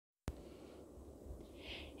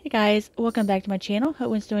Hey guys, welcome back to my channel. Hope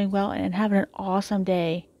everyone's doing well and having an awesome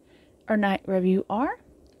day or night wherever you are.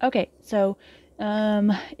 Okay, so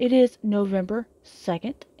it is November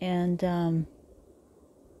 2nd and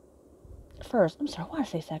first. I'm sorry, why did I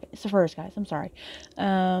say second? It's the first, guys. I'm sorry.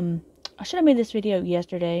 I should have made this video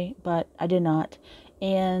yesterday, but I did not.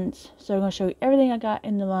 And so I'm going to show you everything I got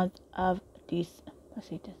in the month of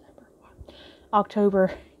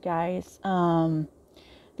October, guys.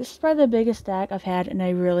 This is probably the biggest stack I've had in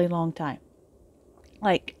a really long time.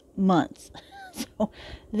 Like months. So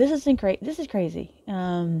this is crazy.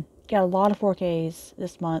 Got a lot of 4Ks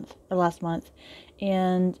this month or last month,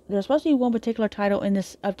 and there's supposed to be one particular title in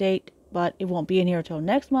this update, but it won't be in here until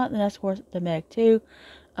next month, and that's of course the Meg 2.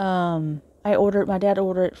 My dad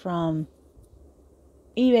ordered it from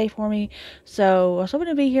eBay for me, so I was hoping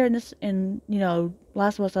to be here in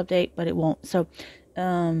last month's update, but it won't. So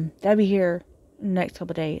that'll be here in the next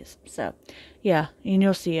couple days. So yeah, and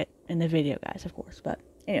you'll see it in the video, guys, of course. But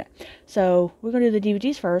anyway, so we're gonna do the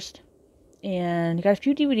DVDs first, and got a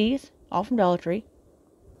few DVDs all from Dollar Tree,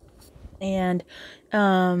 and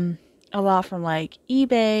a lot from like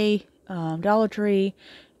eBay, Dollar Tree,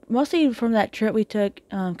 mostly from that trip we took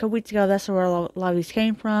a couple weeks ago. That's where a lot of these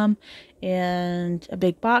came from, and a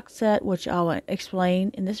big box set, which I'll explain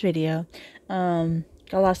in this video.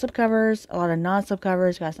 Got a lot of subcovers, a lot of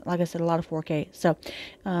non-subcovers, guys. Like I said, a lot of 4K. So,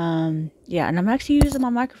 yeah, and I'm actually using my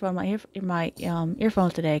microphone, my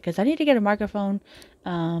earphones today, because I need to get a microphone,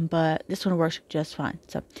 but this one works just fine.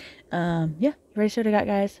 So, yeah, ready to see what I got,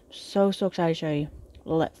 guys? So excited to show you.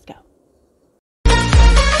 Let's go.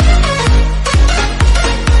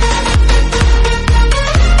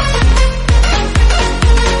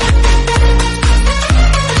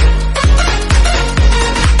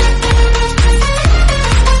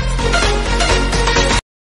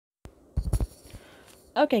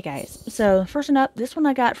 Okay, guys, so first one up, this one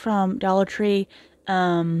I got from Dollar Tree. It's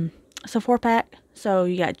a 4-pack. So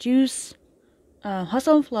you got Juice,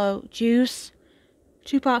 Hustle and Flow, Juice,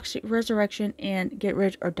 Tupac's Resurrection, and Get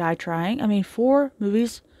Rich or Die Trying. I mean, 4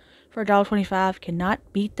 movies for $1.25. Cannot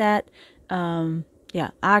beat that.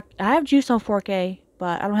 Yeah, I have Juice on 4K,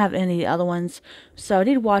 but I don't have any of the other ones. So I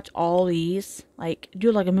need to watch all these. Like,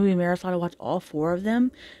 do like a movie marathon to watch all 4 of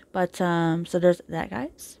them. But, so there's that,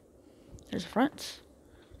 guys. There's the front.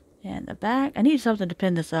 And the back. I need something to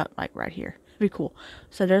pin this up, like right here. It'd be cool.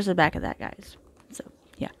 So there's the back of that, guys. So,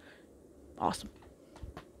 yeah. Awesome.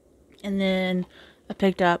 And then I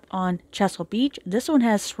picked up on Chesapeake Beach. This one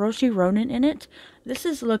has Saoirse Ronan in it.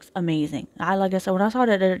 Looks amazing. Like I said, when I saw it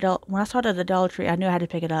at the Dollar Tree, I knew I had to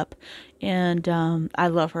pick it up. And I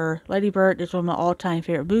love her. Lady Bird is one of my all-time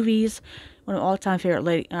favorite movies. One of my all-time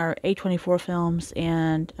favorite A24 films.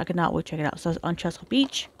 And I could not wait to check it out. So it's on Chesapeake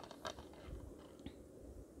Beach.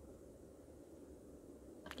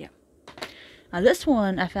 This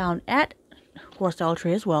one I found at, of course, Dollar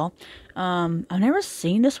Tree as well. I've never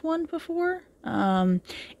seen this one before. And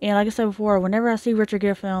like I said before, whenever I see Richard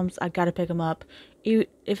Gere films, I gotta pick them up.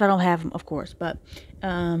 If I don't have them, of course. But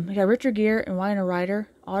I got Richard Gere and Winona Ryder,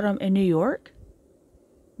 Autumn in New York.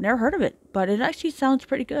 Never heard of it, but it actually sounds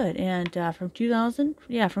pretty good. And from 2000,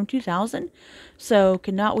 yeah, from 2000. So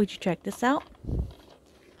cannot wait to check this out.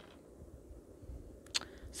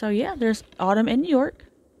 So yeah, there's Autumn in New York.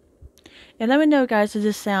 And let me know, guys, is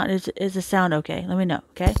the sound okay? Let me know,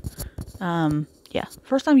 okay? Yeah.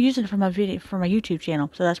 First time using it for my YouTube channel,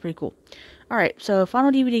 so that's pretty cool. Alright, so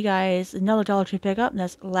final DVD, guys, another Dollar Tree pickup, and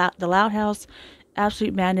that's The Loud House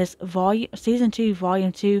Absolute Madness Season 2,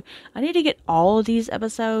 Volume 2. I need to get all of these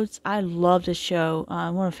episodes. I love this show. One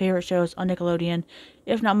of my favorite shows on Nickelodeon,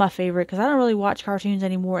 if not my favorite, because I don't really watch cartoons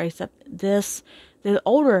anymore except this. The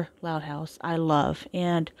older Loud House I love,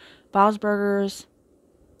 and Bob's Burgers,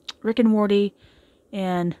 Rick and Morty,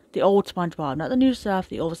 and the old SpongeBob. Not the new stuff,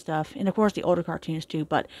 the old stuff. And of course the older cartoons too,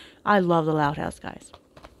 but I love the Loud House, guys.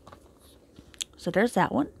 So there's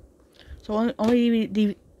that one. So only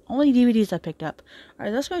DVDs I picked up.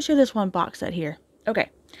 Alright, let's go show this one box set here.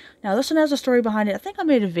 Okay. Now this one has a story behind it. I think I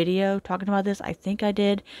made a video talking about this. I think I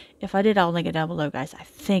did. If I did, I'll link it down below, guys. I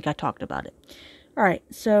think I talked about it. Alright,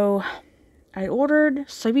 so I ordered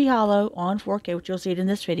Sleepy Hollow on 4K, which you'll see it in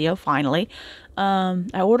this video, finally.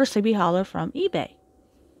 I ordered Sleepy Hollow from eBay.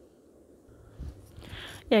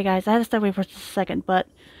 Yeah, guys, I had to step away for just a second, but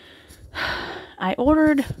I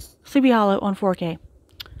ordered Sleepy Hollow on 4K.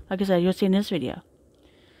 Like I said, you'll see in this video.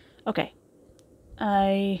 Okay.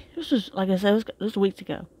 This was, like I said, this was weeks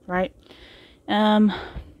ago, right?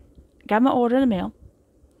 Got my order in the mail.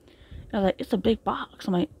 I was like, it's a big box.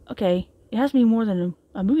 I'm like, okay, it has to be more than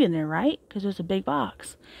a movie in there, right? Because it's a big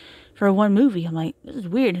box for one movie. I'm like, this is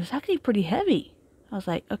weird. It's actually pretty heavy. I was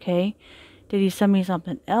like, okay, did he send me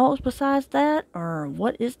something else besides that? Or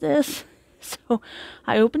what is this? So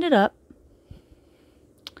I opened it up,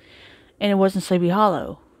 and it wasn't Sleepy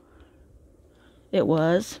Hollow. It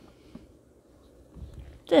was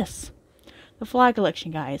this. The Fly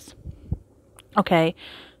Collection, guys. Okay,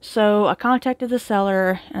 so I contacted the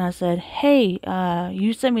seller, and I said, hey,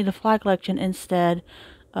 you sent me the Fly Collection instead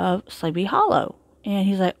of Sleepy Hollow. And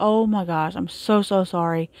he's like, oh my gosh, I'm so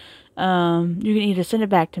sorry. You can either send it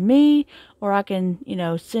back to me, or I can,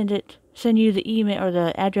 send you the email or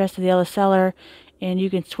the address to the other seller, and you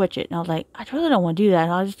can switch it. And I was like, I really don't want to do that.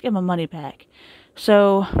 I'll just get my money back.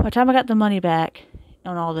 So by the time I got the money back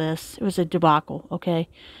on all this, it was a debacle, okay?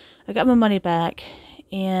 I got my money back,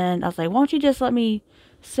 and I was like, why don't you just send me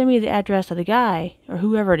the address of the guy, or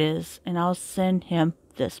whoever it is, and I'll send him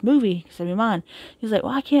this movie, send me mine. He's like,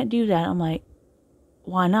 well, I can't do that. I'm like,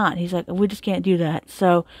 why not? He's like, we just can't do that.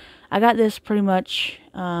 So I got this pretty much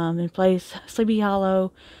in place, Sleepy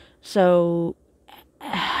Hollow. So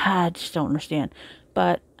I just don't understand.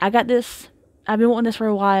 But I got this. I've been wanting this for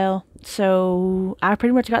a while. So I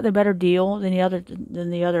pretty much got the better deal than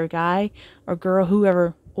the other guy or girl,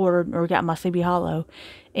 whoever ordered or got my Sleepy Hollow.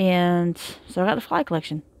 And so I got the Fly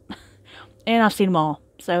Collection. And I've seen them all.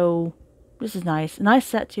 So this is nice. A nice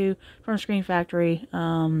set too from Screen Factory.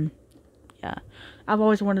 Yeah. I've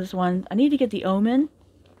always wanted this one. I need to get the Omen.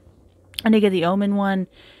 I need to get the Omen one.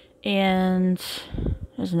 And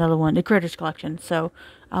there's another one. The Critters Collection. So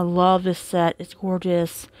I love this set. It's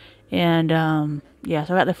gorgeous. And yeah,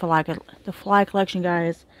 so I got the Fly Collection,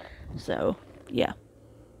 guys. So yeah.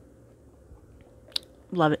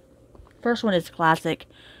 Love it. First one is classic.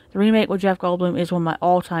 The remake with Jeff Goldblum is one of my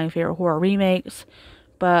all-time favorite horror remakes.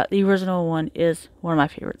 But the original one is one of my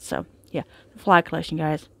favorites. So yeah, the Fly Collection,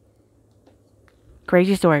 guys.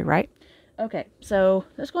 Crazy story, right? Okay, so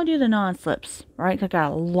let's go and do the non-slips, right? I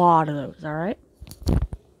got a lot of those, alright?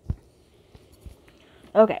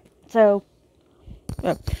 Okay, so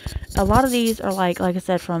a lot of these are like I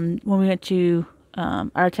said, from when we went to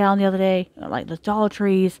our town the other day, like the Dollar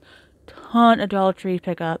Trees, ton of Dollar Tree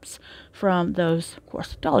pickups from those, of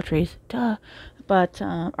course, Dollar Trees, duh. But,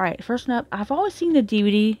 alright, first up, I've always seen the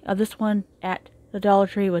DVD of this one at the Dollar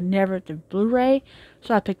Tree, but never the Blu-ray,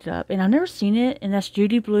 so I picked it up. And I've never seen it, and that's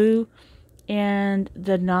Judy Blue and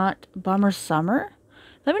the Not Bummer Summer.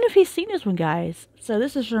 Let me know if you've seen this one, guys. So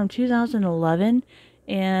this is from 2011,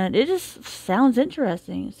 and it just sounds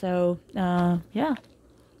interesting. So, yeah.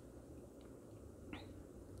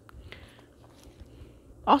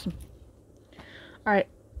 Awesome. Alright,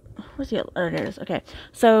 where's the other? Oh, there it is. Okay,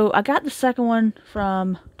 so I got the second one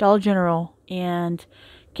from Dollar General, and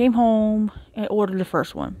came home and ordered the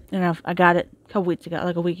first one. And I got it a couple weeks ago,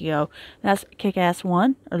 like a week ago. And that's Kick-Ass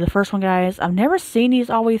 1, or the first one, guys. I've never seen these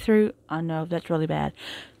all the way through. I know, that's really bad.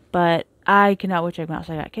 But I cannot wait to check them out.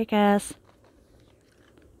 So I got Kick-Ass.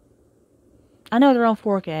 I know they're on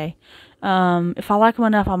 4K. If I like them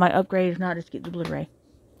enough, I might upgrade. If not, just get the Blu-ray.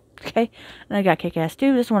 Okay? And I got Kick-Ass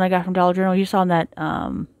 2. This one I got from Dollar General. You saw in that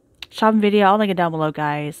shopping video. I'll link it down below,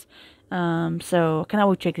 guys. So I cannot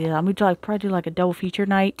wait to check these out. I'm going to probably do like a double feature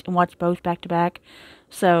night and watch both back to back.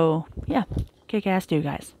 So, yeah. Kick-Ass 2,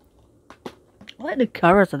 guys. I like the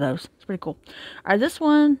covers of those. It's pretty cool. Alright, this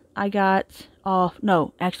one I got off.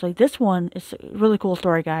 No, actually, this one is a really cool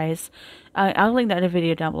story, guys. I'll link that in a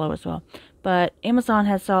video down below as well. But Amazon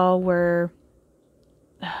had saw where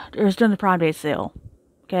it was during the Prime Day sale.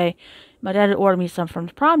 Okay? My dad had ordered me some from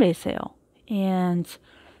the Prime Day sale. And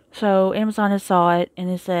so Amazon had saw it, and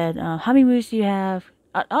it said, how many movies do you have?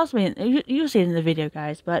 Also, you'll see it in the video,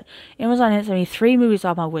 guys, but Amazon had sent me 3 movies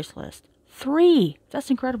off my wish list. 3! That's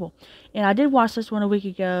incredible. And I did watch this one a week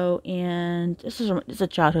ago, and it's a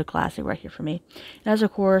childhood classic right here for me. And that's,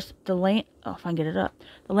 of course, The Land... Oh, if I can get it up.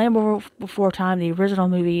 The Land Before Time, the original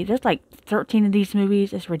movie. There's like 13 of these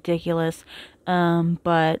movies. It's ridiculous.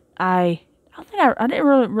 But I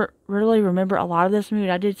didn't really remember a lot of this movie.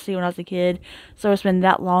 I did see it when I was a kid, so it's been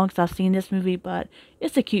that long since I've seen this movie, but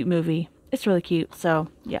it's a cute movie. It's really cute, so,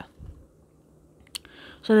 yeah.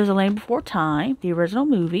 So there's A Land Before Time, the original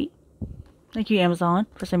movie. Thank you, Amazon,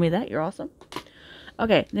 for sending me that. You're awesome.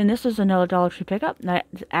 Okay, then this is another Dollar Tree pickup,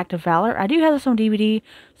 Act of Valor. I do have this on DVD,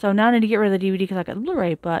 so now I need to get rid of the DVD because I got the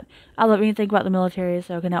Blu-ray, but I love anything about the military,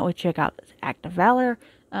 so I cannot wait to check out this Act of Valor.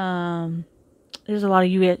 There's a lot of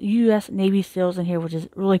U.S. Navy SEALs in here, which is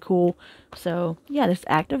really cool. So, yeah, this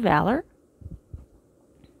Act of Valor.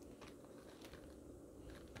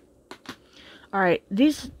 Alright,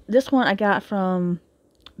 this one I got from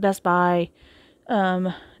Best Buy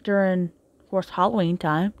during, of course, Halloween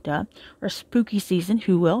time, or spooky season,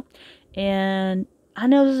 who will. And I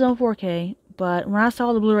know this is on 4K, but when I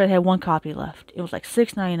saw the Blu-ray, it had one copy left. It was like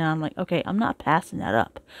 $6.99. I'm like, okay, I'm not passing that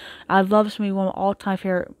up. I love this movie, one of my all-time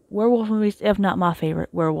favorite werewolf movies, if not my favorite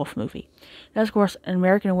werewolf movie. That's, of course, An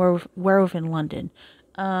American Werewolf in London.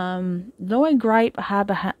 The only gripe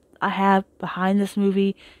I have behind this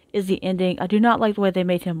movie is the ending. I do not like the way they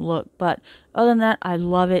made him look, but other than that, I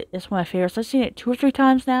love it. It's one of my favorites. I've seen it 2 or 3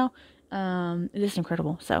 times now. It is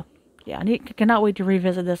incredible. So, yeah, cannot wait to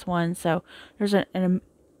revisit this one. So, there's an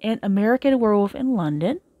American Werewolf in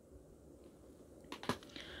London.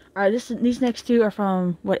 Alright, these next 2 are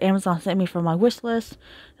from what Amazon sent me from my wish list.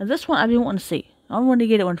 Now, this one I've been wanting to see. I wanted to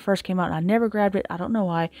get it when it first came out, and I never grabbed it. I don't know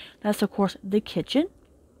why. That's, of course, The Kitchen.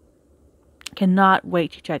 Cannot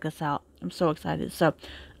wait to check this out. I'm so excited. So,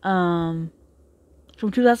 from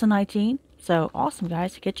 2019. So, awesome,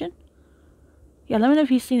 guys. The Kitchen. Yeah, let me know if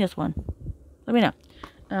you've seen this one. Let me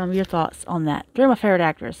know your thoughts on that. They're my favorite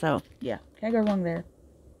actors, so, yeah. Can't go wrong there.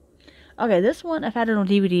 Okay, this one, I've had it on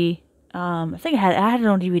DVD. I think I had it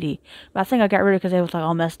on DVD, but I think I got rid of it because it was like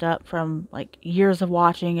all messed up from like years of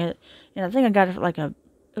watching it. And I think I got it for like it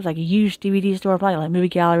was like a used DVD store, probably like Movie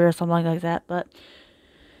Gallery or something like that. But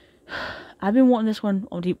I've been wanting this one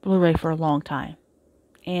on Blu-ray for a long time.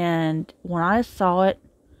 And when I saw it,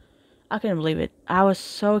 I couldn't believe it. I was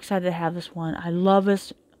so excited to have this one. I love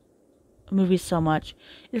this movie so much.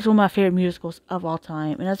 It's one of my favorite musicals of all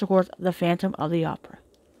time. And that's, of course, The Phantom of the Opera.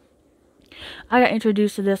 I got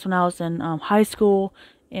introduced to this when I was in high school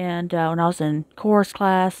and when I was in chorus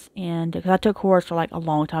class, and because I took chorus for like a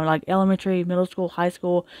long time, like elementary, middle school, high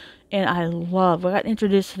school, and I got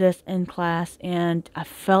introduced to this in class and I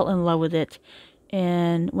fell in love with it.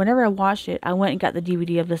 And whenever I watched it, I went and got the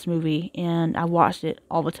DVD of this movie and I watched it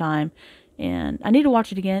all the time. And I need to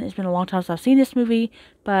watch it again. It's been a long time since I've seen this movie,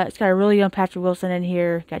 but it's got a really young Patrick Wilson in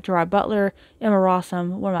here. Got Gerard Butler, Emma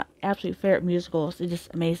Rossum, one of my absolute favorite musicals. It's just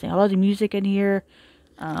amazing. I love the music in here.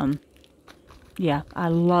 Yeah, I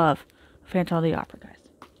love Phantom of the Opera,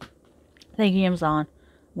 guys. Thank you, Amazon,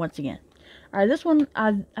 once again. All right, this one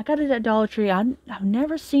I got it at Dollar Tree. I've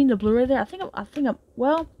never seen the Blu-ray there.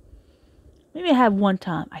 Well, maybe I have one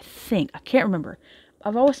time. I can't remember.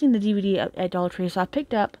 I've always seen the DVD at Dollar Tree, so I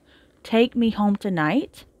picked up Take Me Home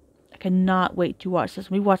Tonight. I cannot wait to watch this.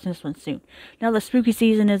 We'll be watching this one soon. Now the spooky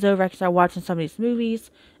season is over, I can start watching some of these movies.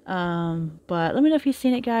 But let me know if you've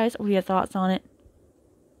seen it, guys. What are your thoughts on it?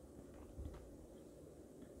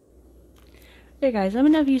 There, guys. Let me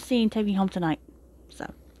know if you've seen Take Me Home Tonight.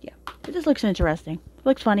 So, yeah. It just looks interesting. It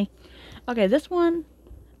looks funny. Okay, this one.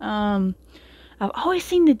 I've always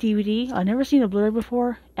seen the DVD. I've never seen the Blu-ray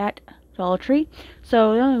before at Dollar Tree.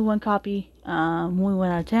 So, there's only one copy when we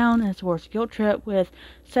went out of town, and it's, of course, Guilt Trip with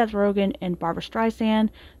Seth Rogen and Barbara Streisand.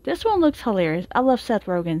 This one looks hilarious. I love Seth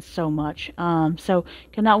Rogen so much. So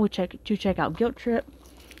cannot wait to check out Guilt Trip.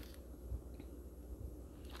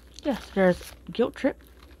 Yes, there's Guilt Trip.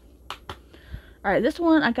 Alright, this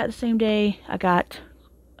one I got the same day. I got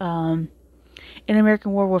An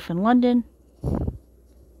American Werewolf in London.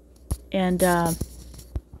 And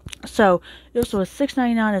so this was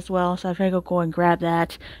 $6.99 as well, so I figured I'd go and grab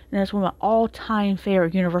that. And that's one of my all-time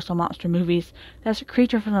favorite Universal monster movies. That's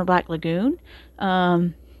Creature from the Black Lagoon.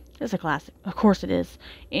 It's a classic, of course it is.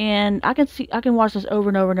 And I can watch this over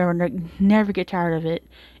and over and over and never get tired of it.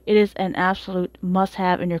 It is an absolute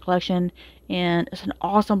must-have in your collection, and it's an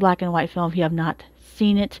awesome black and white film if you have not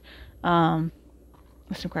seen it.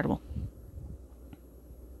 It's incredible.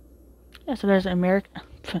 Yeah, so there's a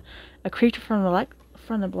Creature from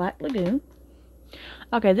the Black Lagoon.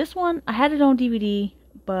 Okay, this one, I had it on DVD,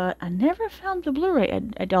 but I never found the Blu-ray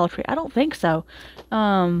at Dollar Tree. I don't think so.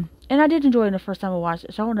 And I did enjoy it the first time I watched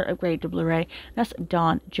it, so I want to upgrade to Blu-ray. That's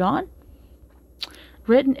Don John.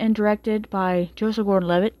 Written and directed by Joseph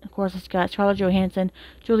Gordon-Levitt. Of course, it's got Scarlett Johansson,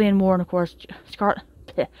 Julianne Moore, and of course,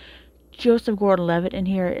 Joseph Gordon-Levitt in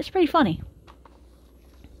here. It's pretty funny.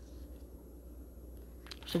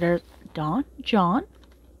 So there's Don John.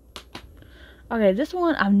 Okay, this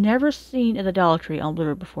one I've never seen at the Dollar Tree on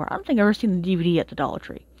Blu-ray before. I don't think I've ever seen the DVD at the Dollar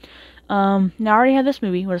Tree. Now I already have this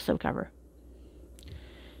movie with a slipcover.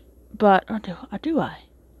 But, do I?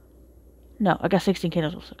 No, I got 16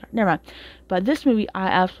 candles with slipcover. Never mind. But this movie I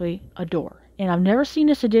absolutely adore. And I've never seen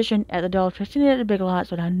this edition at the Dollar Tree. I've seen it at the Big Lots,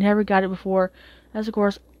 but I never got it before. That's, of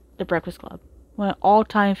course, The Breakfast Club. One of my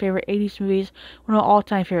all-time favorite 80s movies. One of my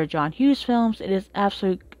all-time favorite John Hughes films. It is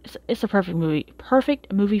absolutely... It's a perfect movie.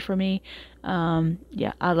 Perfect movie for me.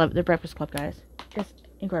 Yeah, I love The Breakfast Club, guys. It's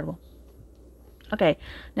incredible. Okay,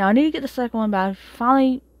 now I need to get the second one, but I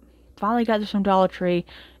finally got this from Dollar Tree.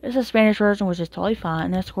 It's a Spanish version, which is totally fine.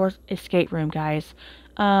 And that's, of course, Escape Room, guys.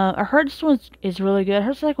 I heard this one is really good. I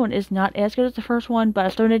heard the second one is not as good as the first one, but I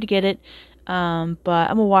still need to get it. But I'm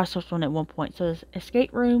gonna watch this one at one point. So this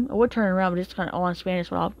Escape Room, I would turn it around, but it's kind of all in Spanish,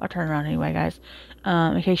 but I'll turn it around anyway, guys.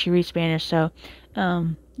 In case you read Spanish. So,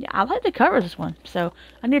 yeah, I like the cover of this one. So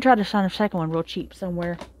I need to try to find a second one real cheap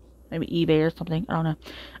somewhere. Maybe eBay or something. I don't know.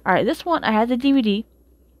 Alright, this one, I had the DVD.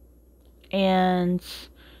 And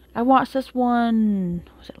I watched this one,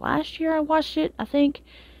 was it last year I watched it, I think?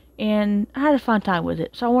 And I had a fun time with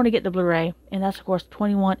it. So I want to get the Blu-ray. And that's, of course,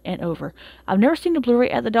 21 and over. I've never seen the Blu-ray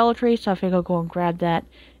at the Dollar Tree, so I think I'll go and grab that.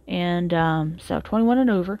 And, so 21 and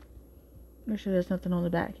over. Make sure there's nothing on the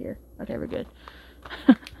back here. Okay, we're good.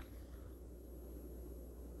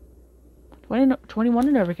 21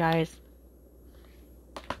 and over, guys.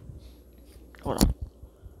 Hold on.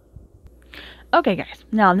 Okay, guys.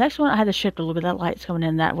 Now, next one, I had to shift a little bit. That light's coming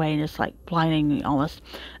in that way and it's like blinding me almost.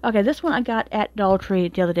 Okay, this one I got at Dollar Tree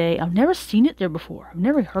the other day. I've never seen it there before. I've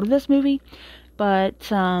never heard of this movie. But,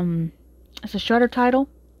 it's a Shudder title.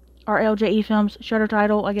 Or LJE Films Shudder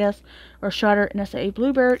title, I guess. Or Shudder, and it's A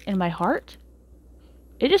Bluebird in My Heart.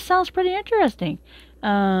 It just sounds pretty interesting.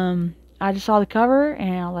 I just saw the cover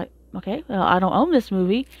and I'm like, okay, well, I don't own this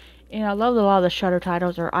movie. And I love a lot of the Shudder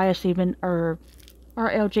titles or IFC or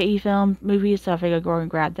LJE film movies, so I figured I'd go and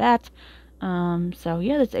grab that. So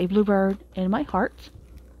yeah, that's A Bluebird in My Heart.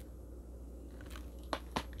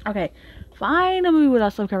 Okay, find a movie with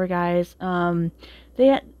us cover, guys.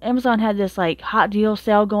 Amazon had this like hot deal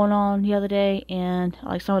sale going on the other day, and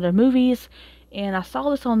like some of their movies, and I saw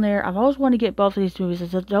this on there. I've always wanted to get both of these movies.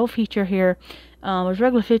 It's a double feature here. It was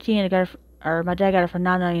regular $15, and my dad got it for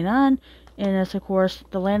 $9.99. And it's, of course,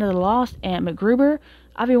 The Land of the Lost and MacGruber.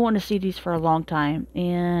 I've been wanting to see these for a long time.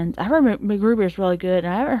 And I heard MacGruber is really good.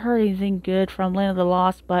 And I haven't heard anything good from Land of the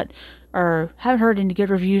Lost, or haven't heard any good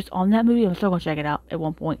reviews on that movie. I'm still going to check it out at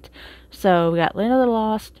one point. So we got Land of the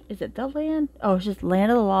Lost. Is it The Land? Oh, it's just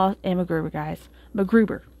Land of the Lost and MacGruber, guys.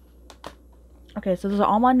 MacGruber. Okay, so those are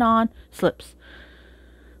all my non-slips.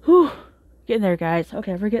 Whew. Getting there, guys.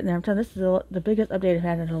 Okay, we're getting there. I'm telling you, this is the biggest update I've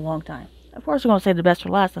had in a long time. Of course, I'm going to say the best for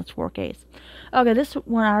last since 4Ks. Okay, this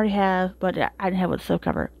one I already have, but I didn't have with the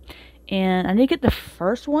slipcover. And I need to get the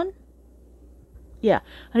first one. Yeah,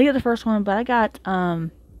 I need to get the first one, but I got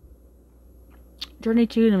Journey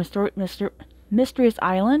to the Mysterious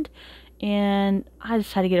Island. And I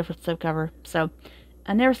just had to get it with the slipcover. So,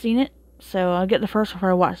 I've never seen it. So, I'll get the first one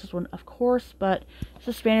before I watch this one, of course. But it's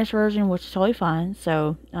a Spanish version, which is totally fine.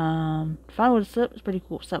 So, fine with the slip is pretty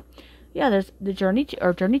cool. So, yeah, there's the Journey to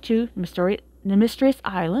the Mysterious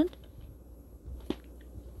Island.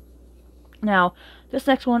 Now, this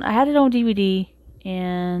next one, I had it on DVD,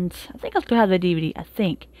 and I think I'll still have the DVD, I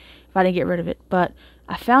think, if I didn't get rid of it. But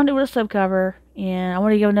I found it with a slipcover, and I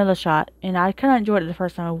want to give it another shot. And I kind of enjoyed it the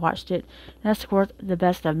first time I watched it. And that's, of course, The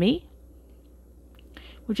Best of Me,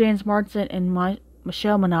 with James Marsden and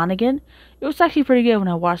Michelle Monaghan. It was actually pretty good when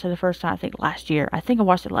I watched it the first time, I think last year. I think I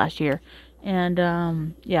watched it last year.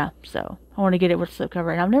 And, yeah, so I want to get it with a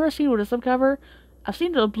slipcover. And I've never seen it with a slipcover. I've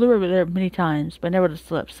seen the Blu-ray there many times, but never with a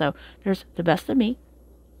slip. So, there's The Best of Me.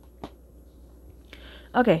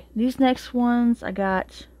 Okay, these next ones I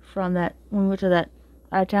got from that, when we went to that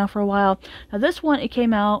out of town for a while. Now, this one, it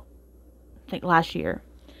came out, I think, last year.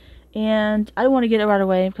 And I didn't want to get it right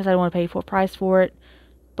away because I didn't want to pay full price for it.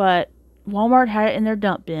 But Walmart had it in their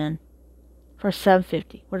dump bin for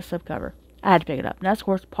 $7.50 with a slipcover. I had to pick it up. And that's, of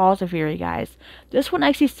course, Paws of Fury, guys. This one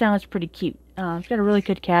actually sounds pretty cute. It's got a really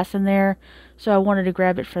good cast in there. So I wanted to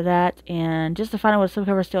grab it for that. And just to find out what the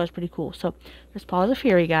slipcover still is pretty cool. So there's Paws of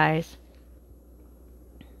Fury, guys.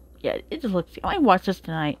 Yeah, it just looks... I might watch this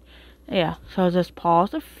tonight. Yeah, so there's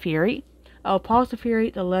Paws of Fury. Oh, Paws of Fury,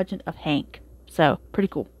 The Legend of Hank. So, pretty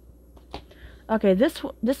cool. Okay, this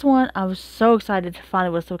one, I was so excited to find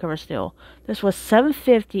it with a slipcover still. This was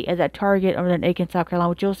 $7.50 at that Target over there in Aiken, South Carolina,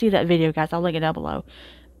 which you'll see that video, guys. I'll link it down below.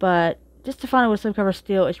 But just to find it with a slipcover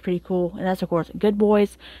still is pretty cool. And that's, of course, Good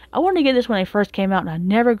Boys. I wanted to get this when it first came out, and I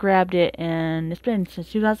never grabbed it. And it's been since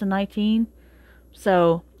 2019.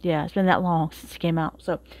 So, yeah, it's been that long since it came out.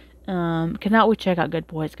 So, cannot wait to check out Good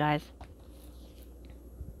Boys, guys.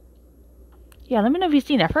 Yeah, let me know if you've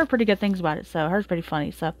seen it. I've heard pretty good things about it, so I heard it's pretty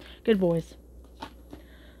funny. So, Good Boys.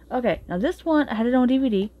 Okay, now this one, I had it on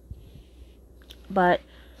DVD, but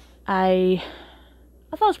I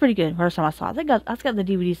thought it was pretty good the first time I saw it. I think I've got the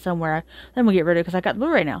DVD somewhere. Then we'll get rid of it because I got the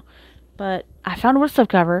Blu-ray now. But I found it with a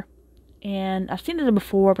slipcover, and I've seen it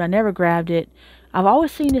before, but I never grabbed it. I've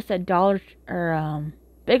always seen this at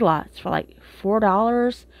Big Lots for like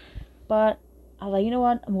 $4, but I was like, you know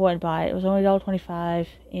what, I'm going to buy it. It was only $1.25,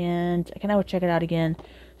 and I can always check it out again. So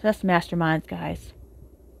that's Masterminds, guys.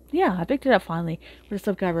 Yeah, I picked it up finally with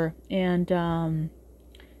a slipcover, and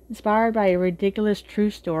inspired by a ridiculous true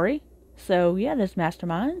story. So yeah, there's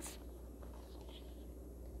Masterminds.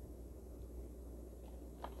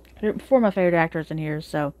 They're four of my favorite actors in here,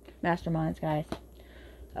 so Masterminds, guys.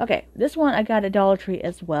 Okay, this one I got at Dollar Tree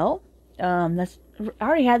as well. I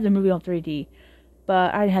already had the movie on 3D,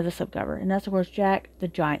 but I didn't have the slipcover, and that's of course Jack the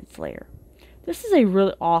Giant Slayer. This is a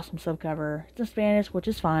really awesome slipcover. It's in Spanish, which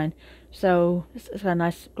is fine. So it's got a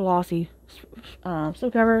nice glossy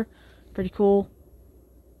slipcover, pretty cool.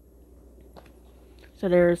 So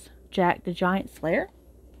there's Jack the Giant Slayer.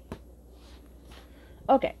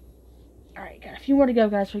 Okay. Alright, got a few more to go,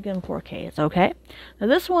 guys. We get them 4K. It's okay. Now,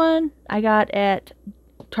 this one I got at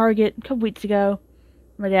Target a couple weeks ago.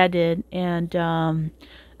 My dad did. And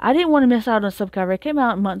I didn't want to miss out on a slipcover. It came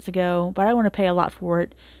out months ago, but I didn't want to pay a lot for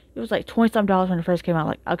it. It was like $20-some when it first came out.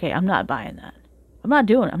 Like, okay, I'm not buying that. I'm not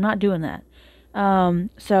doing that.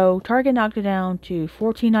 So Target knocked it down to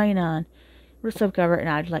 $14.99 with a slipcover, and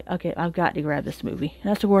I was like, okay, I've got to grab this movie. And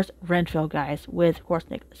that's, of course, Renfield, guys, with, of course,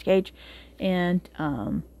 Nicolas Cage. And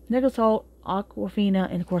Nicholas Hoult,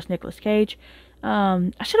 Awkwafina, and of course Nicolas Cage.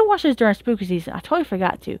 I should have watched this during spooky season. I totally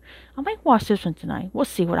forgot to. I might watch this one tonight. We'll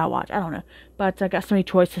see what I watch. I don't know. But I got so many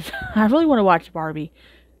choices. I really want to watch Barbie.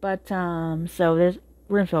 But, so there's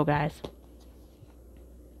Renfield, guys.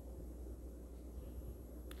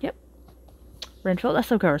 Yep. Renfield. That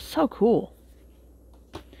slipcover is so cool.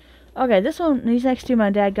 Okay, this one, these next two my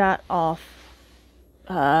dad got off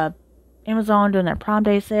Amazon during that Prime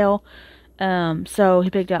Day sale. So he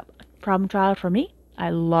picked up Problem Child for me. I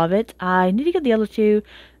love it. I need to get the other two.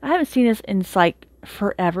 I haven't seen this in like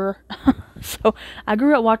forever. So I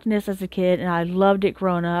grew up watching this as a kid, and I loved it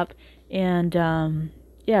growing up. And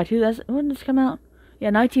yeah, when did this come out? Yeah,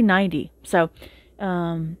 1990. So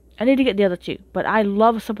I need to get the other two. But I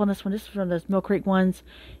love what's up on this one. This is one of those Mill Creek ones.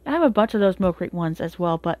 I have a bunch of those Mill Creek ones as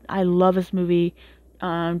well. But I love this movie.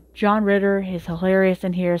 John Ritter is hilarious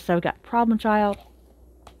in here. So we got Problem Child.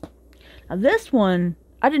 Now this one,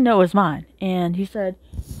 I didn't know it was mine. And he said,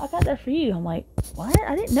 I got that for you. I'm like, what?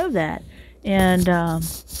 I didn't know that. And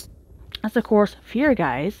that's, of course, Fear,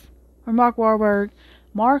 guys. From Mark Wahlberg,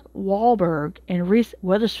 and Reese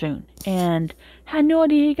Witherspoon. And I had no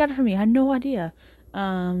idea he got it for me. I had no idea.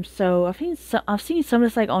 So I've seen some of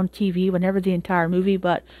this like on TV, but never the entire movie.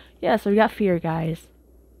 But yeah, so we got Fear, guys.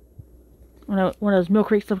 One of those Mill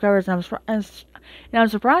Creek slipcovers, and I'm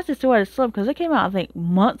surprised it still had a slip because it came out I think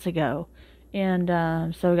months ago. And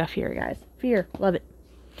so we got Fear, guys. Fear, love it.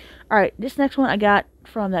 All right, this next one I got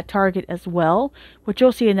from that Target as well, which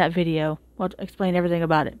you'll see in that video. I'll explain everything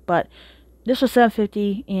about it. But this was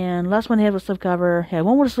 $7.50, and last one they had was slipcover. Had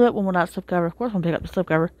one with a slip, one without slipcover. Of course, I'm gonna pick up the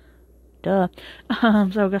slipcover. Duh.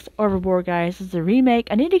 So I guess Overboard, guys. This is a remake.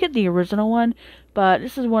 I need to get the original one, but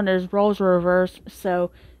this is one there's roles were reversed.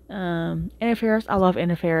 So Anna Faris, I love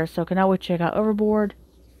Anna Faris, so cannot wait to check out Overboard.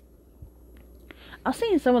 I've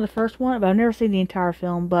seen some of the first one, but I've never seen the entire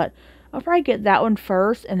film. But I'll probably get that one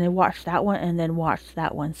first, and then watch that one, and then watch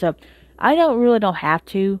that one. So I really don't have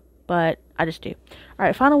to, but I just do. All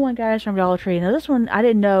right, final one, guys, from Dollar Tree. Now this one I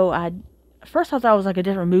didn't know. At first I thought it was like a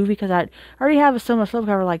different movie because I already have a similar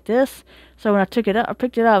slipcover like this. So when I picked it up,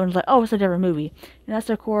 and was like, oh, it's a different movie. And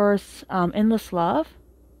that's, of course, Endless Love.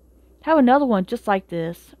 I have another one just like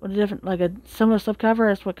this with a different, like a similar slipcover.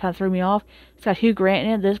 That's what kind of threw me off. It's got Hugh Grant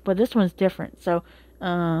in it, but this one's different. So,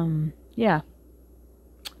 yeah.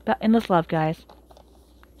 About Endless Love, guys.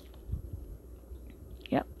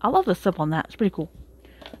 Yep, I love the slip on that. It's pretty cool.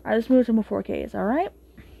 Alright, let's move to more 4Ks, alright?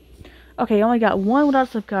 Okay, I only got one without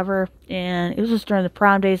slipcover, and it was just during the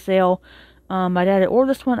Prime Day sale. My dad had ordered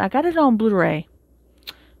this one. I got it on Blu-ray.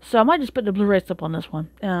 So I might just put the Blu-ray slip on this one.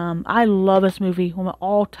 I love this movie. One of my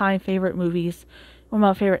all-time favorite movies. One of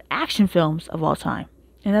my favorite action films of all time.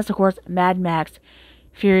 And that's, of course, Mad Max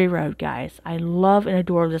Fury Road, guys. I love and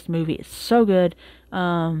adore this movie. It's so good.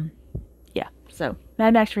 Yeah, so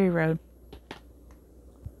Mad Max Fury Road.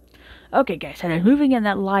 Okay, guys, and I'm moving in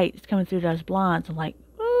that light. It's coming through those blinds. I'm like,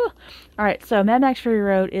 ooh. Alright, so Mad Max Fury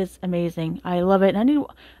Road is amazing. I love it. And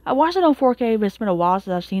I watched it on 4K, but it's been a while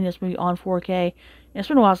since I've seen this movie on 4K. And it's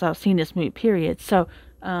been a while since I've seen this movie, period. So,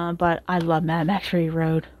 but I love Mad Max Fury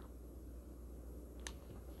Road.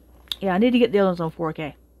 Yeah, I need to get the other ones on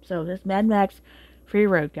 4K. So, this Mad Max Fury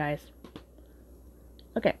Road, guys.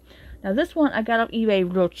 Okay. Now, this one I got off eBay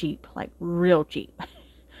real cheap. Like, real cheap.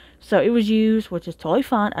 So, it was used, which is totally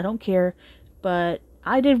fine. I don't care. But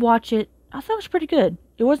I did watch it. I thought it was pretty good.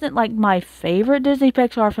 It wasn't, like, my favorite Disney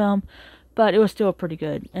Pixar film. But it was still pretty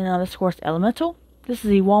good. And this, of course, Elemental. This is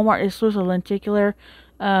the Walmart exclusive lenticular.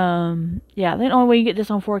 Yeah, the only way you get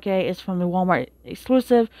this on 4K is from the Walmart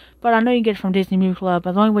exclusive. But I know you can get it from Disney Movie Club.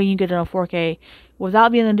 But the only way you can get it on 4K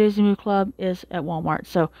without being in the Disney Movie Club is at Walmart.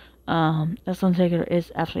 So, This one particular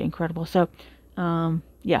is absolutely incredible. So,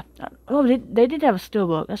 yeah. Oh, they did have a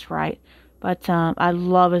steelbook. That's right. But I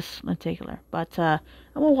love this in particular. But I'm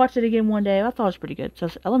gonna watch it again one day. I thought it was pretty good. So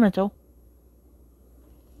it's Elemental.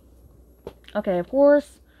 Okay, of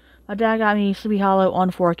course, my dad got me Sleepy Hollow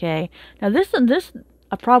on 4K. Now this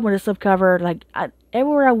a problem with the slipcover. Like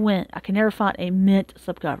everywhere I went, I could never find a mint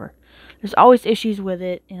slipcover. There's always issues with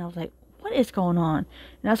it, and I was like, what is going on? And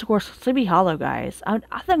that's of course Sleepy Hollow, guys. I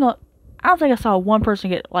don't think I saw one person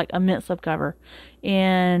get like a mint slipcover.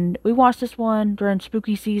 And we watched this one during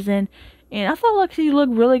spooky season, and I thought like it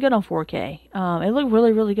looked really good on 4K. It looked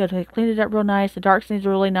really, really good. They cleaned it up real nice. The dark scenes are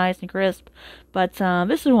really nice and crisp. But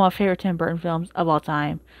this is one of my favorite Tim Burton films of all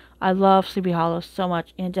time. I love Sleepy Hollow so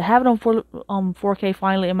much, and to have it on 4K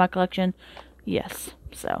finally in my collection, yes.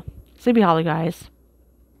 So Sleepy Hollow, guys.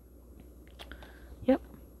 Yep,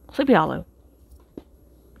 Sleepy Hollow.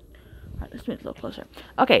 Alright, let's move a little closer.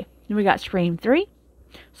 Okay, then we got Scream 3.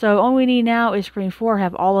 So all we need now is Scream 4.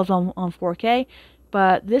 Have all of them on 4K.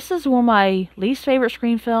 But this is one of my least favorite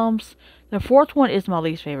Scream films. The fourth one is my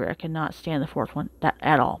least favorite. I cannot stand the fourth one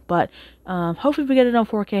at all. But hopefully we get it on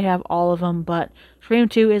 4K, have all of them. But Scream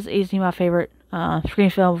 2 is easily my favorite Scream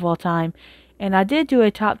film of all time. And I did do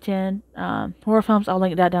a top 10 horror films. I'll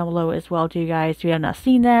link that down below as well to you guys if you have not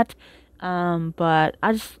seen that. But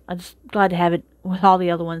I'm just glad to have it with all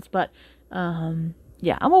the other ones. But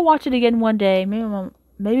yeah, I'm gonna watch it again one day.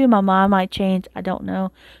 Maybe my mind might change. I don't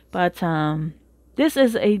know. But this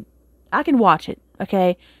is I can watch it,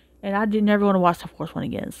 okay? And I do never want to watch the fourth one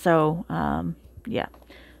again. So yeah,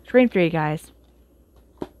 Scream 3, guys.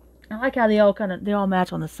 I like how they all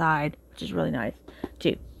match on the side, which is really nice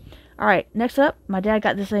too. All right, next up, my dad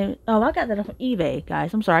got this. Oh, I got that from eBay,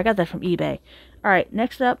 guys. I'm sorry, I got that from eBay. All right,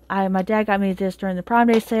 next up, my dad got me this during the Prime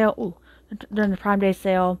Day sale. Ooh, during the Prime Day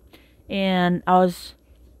sale, and I was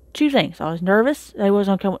two things. I was nervous that it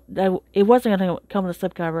wasn't going to come with a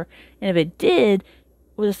slipcover, and if it did,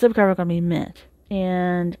 was the slipcover going to be mint?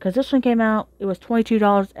 And because this one came out, it was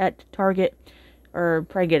 $22 at Target, or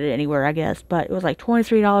probably get it anywhere, I guess. But it was like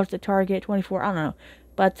 $23 at Target, $24, I don't know.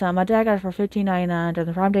 But my dad got it for $15.99 during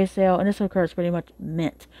the Prime Day sale, and this slipcover is pretty much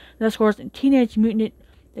mint. And this, of course, the Teenage Mutant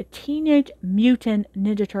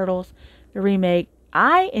Ninja Turtles, the remake.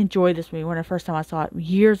 I enjoyed this movie when the first time I saw it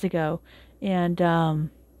years ago, and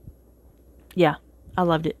yeah, I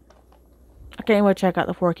loved it. I can't wait to check out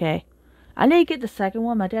the 4K. I need to get the second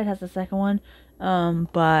one. My dad has the second one.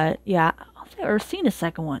 But yeah, I don't think I've ever seen the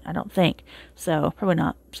second one. I don't think. So, probably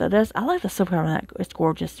not. So, I like the slipcover on that. It's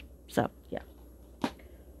gorgeous. So, yeah.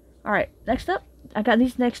 Alright, next up, I got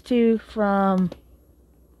these next two from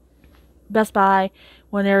Best Buy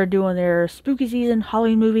when they were doing their spooky season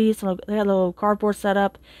Halloween movies. So they had a little cardboard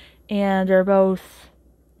setup, and they're both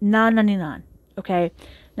 $9.99. Okay.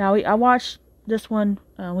 Now, I watched this one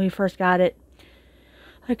when we first got it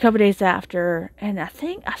a couple days after, and I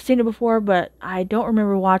think I've seen it before, but I don't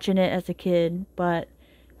remember watching it as a kid. But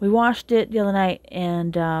we watched it the other night,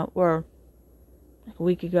 and or like a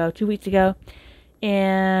week ago, 2 weeks ago,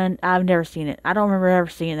 and I've never seen it. I don't remember ever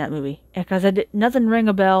seeing that movie, because nothing rang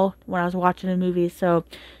a bell when I was watching the movie. So,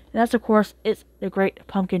 and that's of course it's The Great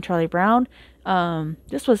Pumpkin, Charlie Brown.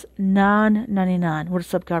 This was $9.99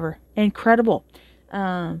 with a slipcover. Incredible.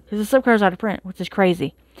 Because the slipcover's out of print, which is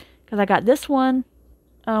crazy. Because I got this one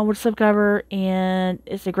with a slipcover, and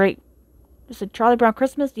it's a Charlie Brown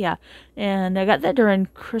Christmas, yeah. And I got that during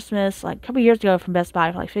Christmas, like a couple years ago from Best Buy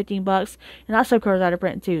for like $15, and that slipcover's out of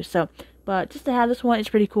print too. So, but just to have this one, it's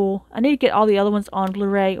pretty cool. I need to get all the other ones on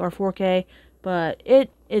Blu-ray or 4K, but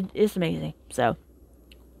it's amazing. So,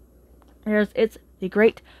 it's The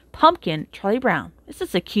Great Pumpkin, Charlie Brown. It's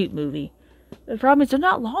just a cute movie. The problem is they're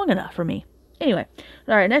not long enough for me. Anyway,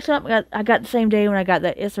 alright, next up, I got the same day when I got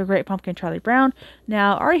that It's a Great Pumpkin, Charlie Brown.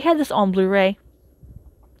 Now, I already had this on Blu-ray,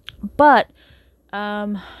 but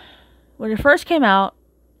when it first came out,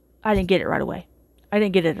 I didn't get it right away. I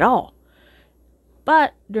didn't get it at all.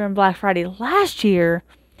 But during Black Friday last year,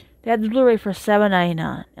 they had the Blu-ray for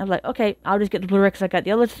 $7.99. I was like, okay, I'll just get the Blu-ray because I got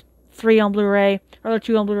the other three on Blu-ray, or other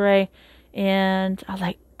two on Blu-ray, and I was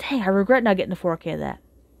like, dang, I regret not getting the 4K of that.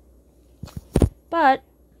 But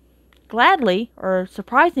gladly, or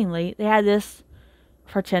surprisingly, they had this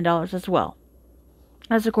for $10 as well.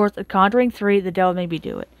 That's, of course, The Conjuring 3, The Devil Made Me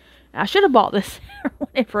Do It. I should have bought this when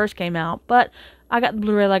it first came out, but I got the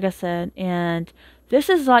Blu-ray, like I said, and this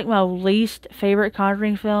is like my least favorite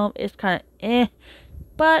Conjuring film. It's kind of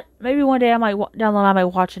but maybe one day down the line I might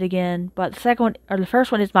watch it again. But the second one, or the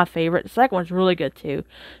first one, is my favorite. The second one's really good too.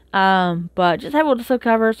 But just have it with the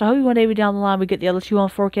slipcover. So hopefully one day down the line we get the other two on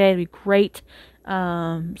 4K. It'd be great.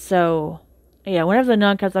 So Yeah, whenever The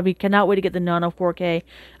Nun comes, cannot wait to get The Nun on 4K.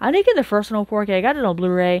 I did get the first one on 4K. I got it on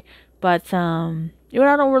Blu-ray, but I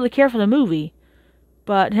don't really care for the movie.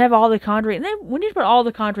 But have all the Conjuring, we need to put all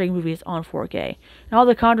the Conjuring movies on 4K. And all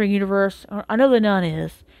the Conjuring universe, I know The Nun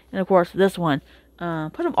is, and of course this one.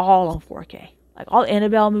 Put them all on 4K. Like all the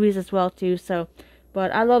Annabelle movies as well too. So,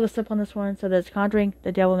 but I love the stuff on this one. So there's Conjuring,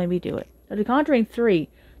 The Devil Made Me Do It. So The Conjuring 3,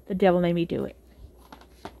 The Devil Made Me Do It.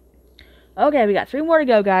 Okay, we got 3 more to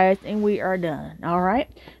go, guys, and we are done. Alright.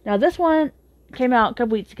 Now, this one came out a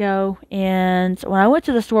couple weeks ago, and when I went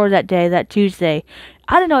to the store that day, that Tuesday,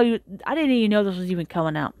 I didn't even know this was even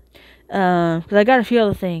coming out. Because I got a few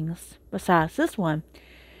other things besides this one.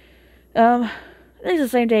 I think it's the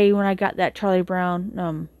same day when I got that Charlie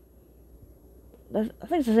Brown, I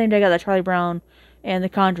think it's the same day I got that Charlie Brown and The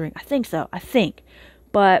Conjuring. I think so.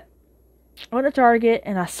 But I went to Target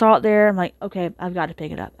and I saw it there. I'm like, okay, I've got to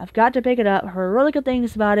pick it up. I've got to pick it up. I heard really good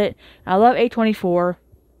things about it. I love A24.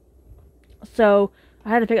 So I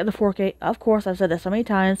had to pick up the 4K. Of course, I've said that so many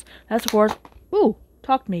times. That's, of course,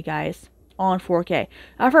 talk to me, guys, on 4K.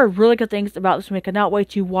 I've heard really good things about this one. I cannot wait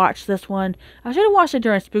to watch this one. I should have watched it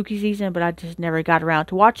during spooky season, but I just never got around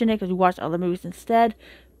to watching it because we watched other movies instead.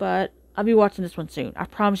 But I'll be watching this one soon. I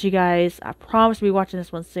promise you guys. I promise to be watching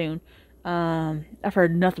this one soon. I've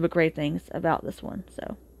heard nothing but great things about this one,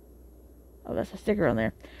 so. Oh, that's a sticker on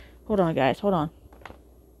there. Hold on, guys. Hold on.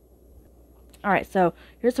 Alright, so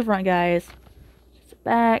here's the front, guys. Here's the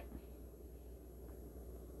back.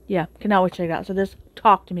 Yeah, cannot wait to check it out. So just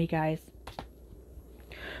talk to me, guys.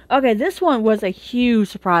 Okay, this one was a huge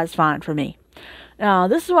surprise find for me.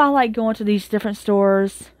 This is why I like going to these different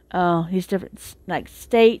stores, these different like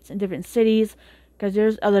states and different cities, because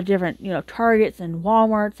there's other different, Targets and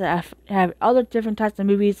Walmarts that have other different types of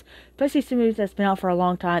movies, especially some movies that's been out for a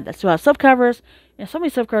long time that still have subcovers, and some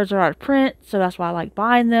of these subcovers are out of print, so that's why I like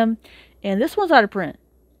buying them. And this one's out of print.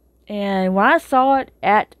 And when I saw it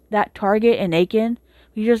at that Target in Aiken,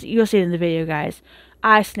 you'll see it in the video, guys.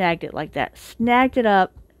 I snagged it like that. Snagged it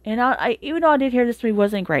up. And I even though I did hear this movie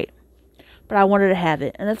wasn't great, but I wanted to have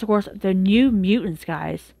it. And that's, of course, The New Mutants,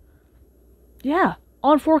 guys. Yeah,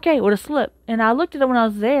 on 4K with a slip. And I looked at it when I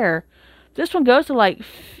was there. This one goes to like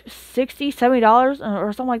 $60, $70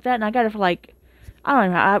 or something like that. And I got it for like, I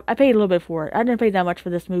don't know. I paid a little bit for it. I didn't pay that much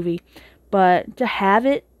for this movie. But to have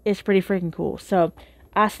it is pretty freaking cool. So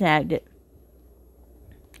I snagged it.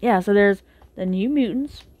 Yeah, so there's The New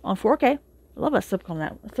Mutants on 4K. I love a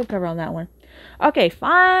slipcover on that one. Okay,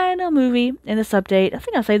 final movie in this update. I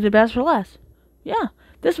think I saved the best for last. Yeah,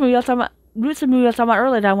 this movie I was talking about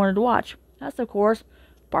earlier that I wanted to watch. That's, of course,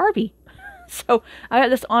 Barbie. So I got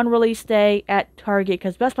this on release day at Target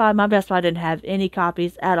because my Best Buy didn't have any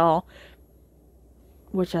copies at all,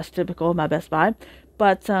 which that's typical of my Best Buy.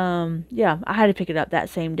 But yeah, I had to pick it up that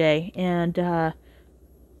same day, and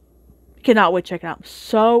cannot wait to check it out. I'm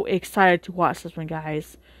so excited to watch this one,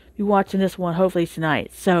 guys. Be watching this one hopefully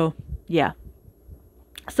tonight. So yeah,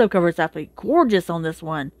 subcover is absolutely gorgeous on this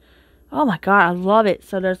one. Oh my god, I love it.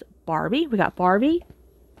 So there's Barbie. We got Barbie.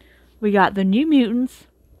 We got The New Mutants.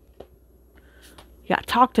 You got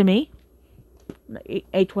Talk to Me.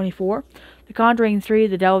 A24. The Conjuring 3,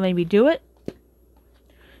 The Devil Made Me Do It.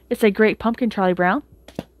 It's a Great Pumpkin, Charlie Brown.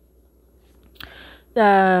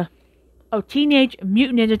 Teenage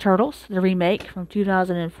Mutant Ninja Turtles, the remake from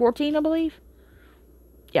 2014, I believe.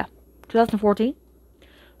 Yeah, 2014.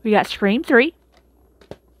 We got Scream 3.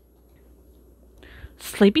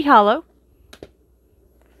 Sleepy Hollow.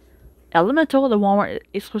 Elemental, the Walmart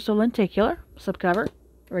exclusive lenticular subcover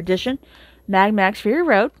or edition. Mad Max Fury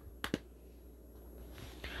Road.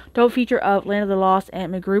 Double feature of Land of the Lost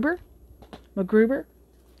and MacGruber.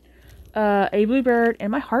 A Bluebird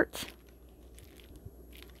in My Heart.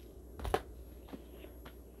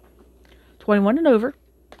 21 and over.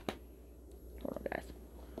 Hold on, guys.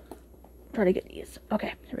 Try to get these.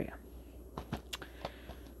 Okay, here we go.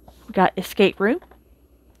 We got Escape Room.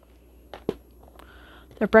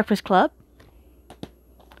 The Breakfast Club.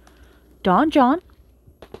 Don John.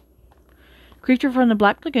 Creature from the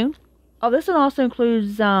Black Lagoon. Oh, this one also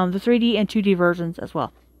includes the 3D and 2D versions as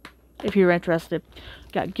well, if you're interested.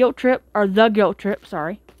 Got The Guilt Trip,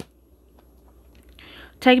 sorry.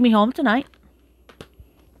 Take Me Home Tonight.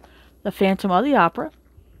 The Phantom of the Opera.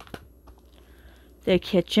 The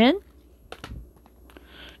Kitchen.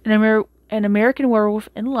 An American Werewolf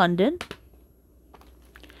in London.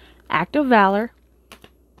 Act of Valor.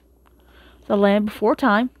 The Land Before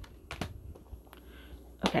Time.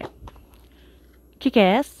 Okay.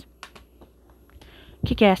 Kick-Ass.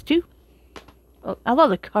 Kick-Ass 2. Oh, I love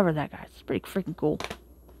the cover of that, guys. It's pretty freaking cool.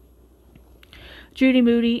 Judy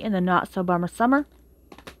Moody in the Not So Bummer Summer.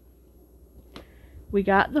 we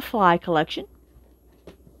got the Fly collection.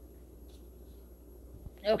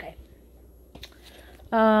 Okay.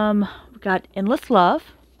 We got Endless Love,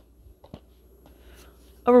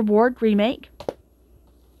 Overboard remake,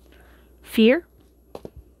 Fear,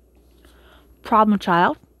 Problem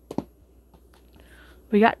Child.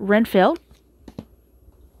 We got Renfield,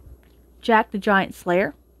 Jack the Giant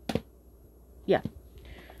Slayer. Yeah.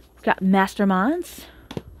 We got Masterminds,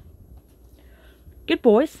 Good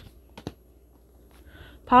Boys,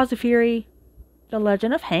 Paws of Fury, The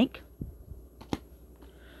Legend of Hank,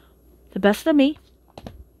 The Best of Me,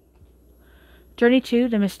 Journey to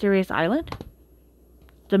the Mysterious Island.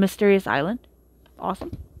 The Mysterious Island.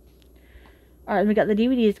 Awesome. Alright, we got the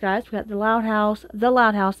DVDs, guys. We got The Loud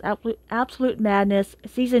House, Absolute Madness,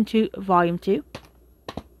 Season 2, Volume 2.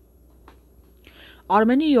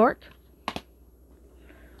 Autumn in New York.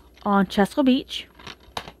 On Chesapeake Beach.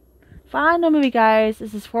 Final movie, guys.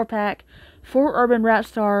 This is 4-pack. 4 Urban Rap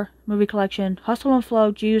Star movie collection. Hustle and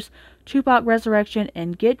Flow, Juice, Tupac Resurrection,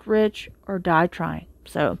 and Get Rich or Die Trying.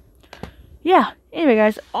 So, yeah. Anyway,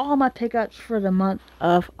 guys, all my pickups for the month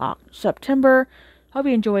of September. Hope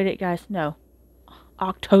you enjoyed it, guys. No,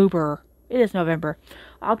 October. It is November.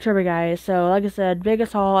 October, guys. So, like I said,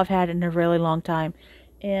 biggest haul I've had in a really long time.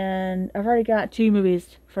 And I've already got 2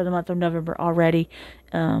 movies for the month of November already.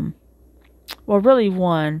 Well, really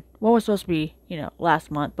one. One was supposed to be,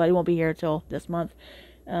 last month, but it won't be here until this month.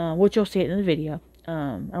 Which you'll see it in the video. I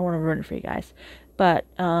don't want to ruin it for you guys. But,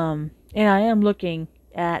 and I am looking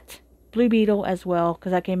at Blue Beetle as well,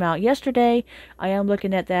 because that came out yesterday. I am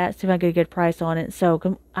looking at that, see if I can get a good price on it.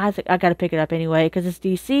 So I think I got to pick it up anyway, because it's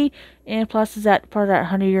DC, and plus is that part of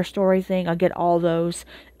that 100-year story thing. I'll get all those.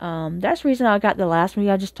 That's the reason I got the last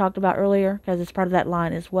movie I just talked about earlier, because it's part of that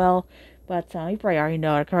line as well. But you probably already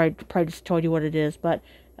know it. I probably just told you what it is. But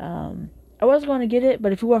I was going to get it,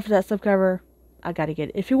 but if it weren't for that slipcover, I got to get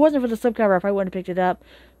it. If it wasn't for the slipcover, I probably wouldn't have picked it up.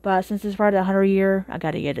 But since it's part of that 100-year, I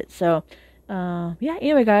got to get it. So yeah,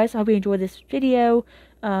 anyway, guys, I hope you enjoyed this video.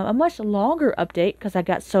 A much longer update because I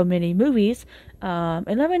got so many movies.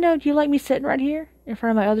 And let me know, do you like me sitting right here in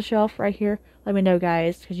front of my other shelf right here? Let me know,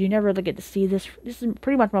 guys, because you never really get to see this. This is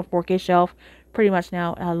pretty much my 4K shelf, pretty much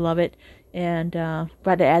now. I love it. And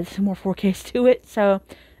about to add some more 4Ks to it. So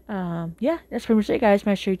yeah, that's pretty much it, guys.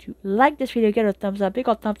 Make sure to like this video, give it a thumbs up, big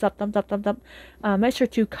old thumbs up, thumbs up, thumbs up. Make sure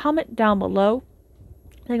to comment down below.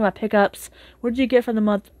 Think about pickups. What did you get from the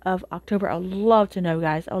month of October? I'd love to know,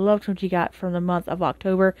 guys. I'd love to know what you got from the month of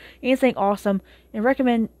October. Anything awesome. And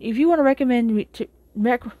recommend, if you want to recommend me to,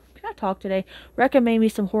 can I talk today? Recommend me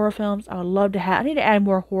some horror films. I would love to have. I need to add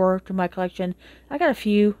more horror to my collection. I got a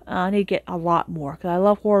few. I need to get a lot more because I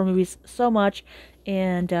love horror movies so much.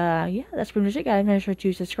 And yeah, that's pretty much it, guys. Make sure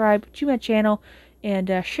to subscribe to my channel.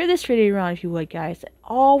 And share this video around if you would, guys.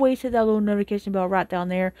 Always hit that little notification bell right down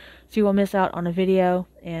there so you won't miss out on a video.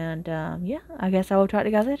 And yeah, I guess I will talk to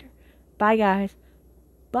you guys later. Bye, guys.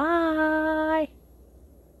 Bye.